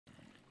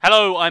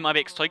Hello, I'm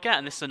IBXToyCat,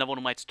 and this is another one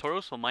of my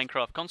tutorials for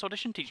Minecraft Console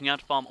Edition, teaching you how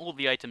to farm all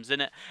the items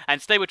in it.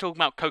 And today we're talking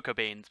about cocoa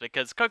beans,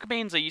 because cocoa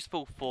beans are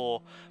useful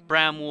for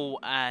bramble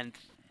and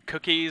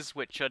cookies,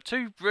 which are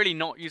two really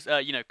not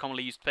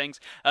commonly used things.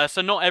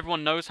 So not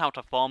everyone knows how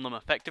to farm them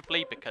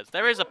effectively, because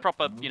there is a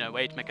proper,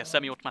 way to make a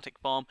semi-automatic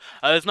farm.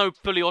 There's no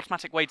fully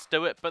automatic way to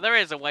do it, but there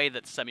is a way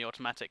that's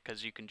semi-automatic,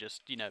 because you can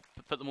just,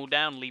 put them all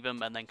down, leave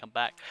them, and then come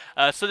back.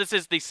 So this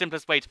is the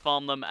simplest way to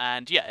farm them,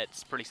 and yeah,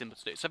 it's pretty simple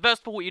to do. So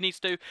first of all, what you need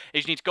to do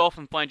is you need to go off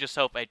and find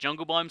yourself a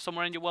jungle biome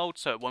somewhere in your world,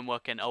 so it won't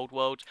work in old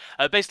worlds.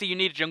 Basically, you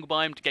need a jungle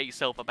biome to get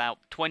yourself about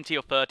 20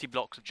 or 30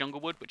 blocks of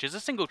jungle wood, which is a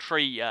single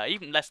tree,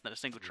 even less than a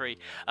single tree.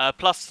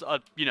 Plus,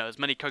 as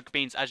many cocoa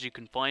beans as you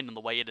can find on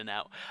the way in and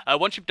out.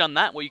 Once you've done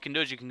that, what you can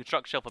do is you can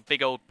construct yourself a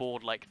big old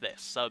board like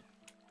this. So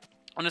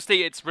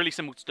honestly, it's really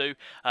simple to do.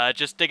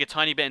 Just dig a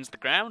tiny bit into the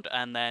ground,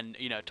 and then,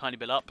 a tiny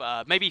bit up.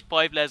 Maybe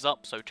 5 layers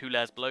up, so 2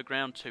 layers below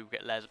ground, 2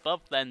 layers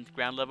above, then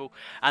ground level.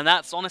 And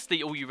that's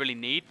honestly all you really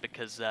need,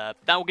 because that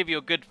will give you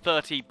a good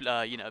 30,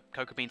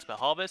 cocoa beans per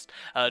harvest.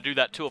 Do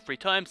that 2 or 3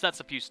 times,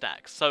 that's a few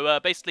stacks. So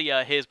basically,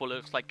 here's what it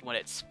looks like when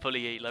it's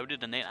fully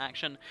loaded and in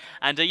action.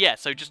 And yeah,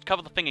 so just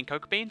cover the thing in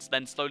cocoa beans,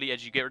 then slowly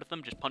as you get rid of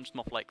them, just punch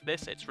them off like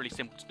this. It's really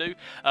simple to do.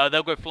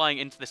 They'll go flying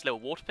into this little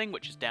water thing,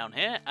 which is down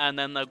here, and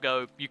then they'll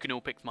go, you can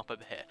all pick them up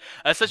over here.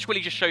 So let's really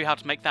just show you how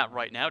to make that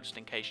right now, just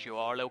in case you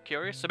are a little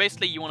curious. So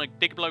basically, you want to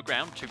dig below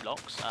ground 2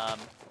 blocks,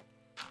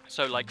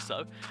 so like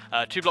so.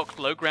 2 blocks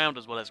below ground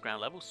as well as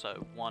ground level,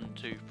 so 1,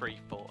 2, 3,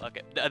 4,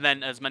 okay. And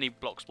then as many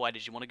blocks wide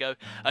as you want to go.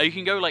 You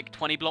can go like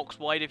 20 blocks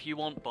wide if you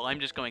want, but I'm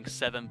just going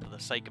 7 for the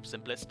sake of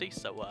simplicity,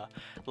 so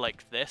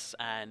like this.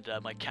 And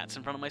my cat's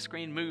in front of my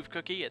screen. Move,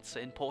 Cookie, it's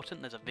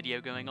important, there's a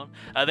video going on.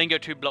 Then go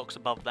 2 blocks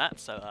above that,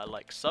 so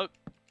like so.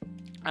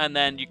 And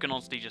then you can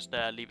honestly just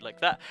leave it like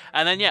that.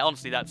 And then, yeah,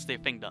 honestly, that's the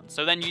thing done.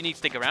 So then you need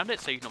to dig around it,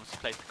 so you can obviously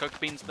place the cocoa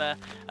beans there,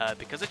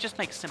 because it just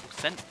makes simple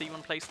sense that you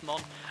want to place them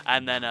on.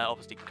 And then,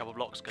 obviously, a couple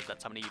blocks, because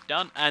that's how many you've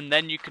done. And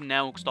then you can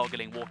now start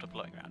getting water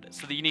flowing around it.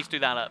 So you need to do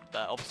that,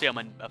 obviously, I'm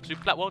in a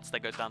super flat world, so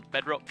that goes down to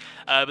bedrock.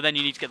 But then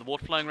you need to get the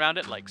water flowing around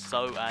it, like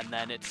so. And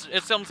then it's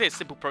honestly a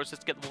simple process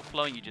to get the water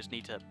flowing. You just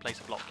need to place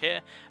a block here,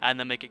 and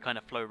then make it kind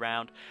of flow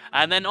around.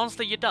 And then,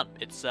 honestly, you're done.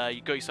 It's,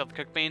 you got yourself the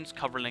cocoa beans,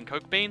 cover it in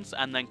cocoa beans,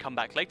 and then come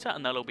back later,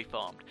 and they'll all be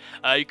farmed.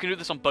 You can do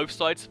this on both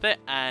sides of it,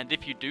 and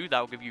if you do, that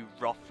will give you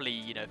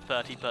roughly,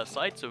 30 per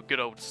side, so a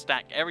good old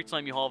stack every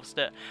time you harvest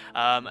it.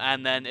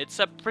 And then it's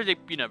a pretty,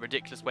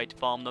 ridiculous way to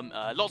farm them.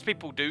 Lots of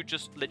people do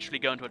just literally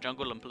go into a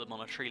jungle and put them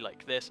on a tree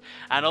like this,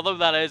 and although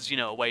that is,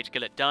 a way to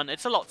get it done,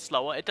 it's a lot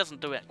slower. It doesn't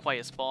do it quite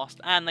as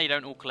fast, and they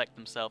don't all collect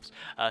themselves,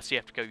 so you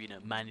have to go,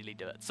 manually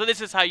do it. So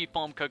this is how you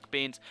farm cocoa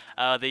beans,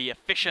 the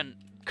efficient,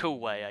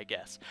 cool way, I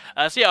guess.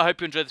 So yeah, I hope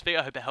you enjoyed this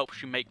video. I hope it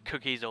helps you make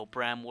cookies or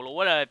bramble or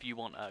whatever you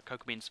want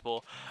cocoa beans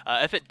for.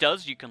 If it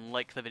does, you can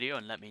like the video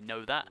and let me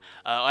know that.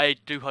 I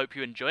do hope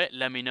you enjoy it.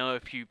 Let me know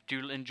if you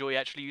do enjoy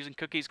actually using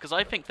cookies, because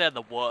I think they're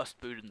the worst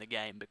food in the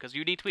game, because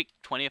you need to eat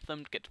 20 of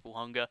them to get to full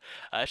hunger.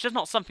 It's just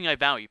not something I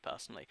value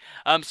personally.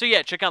 So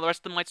yeah, check out the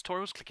rest of my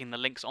tutorials, clicking the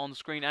links on the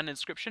screen and in the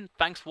description.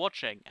 Thanks for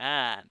watching,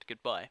 and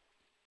goodbye.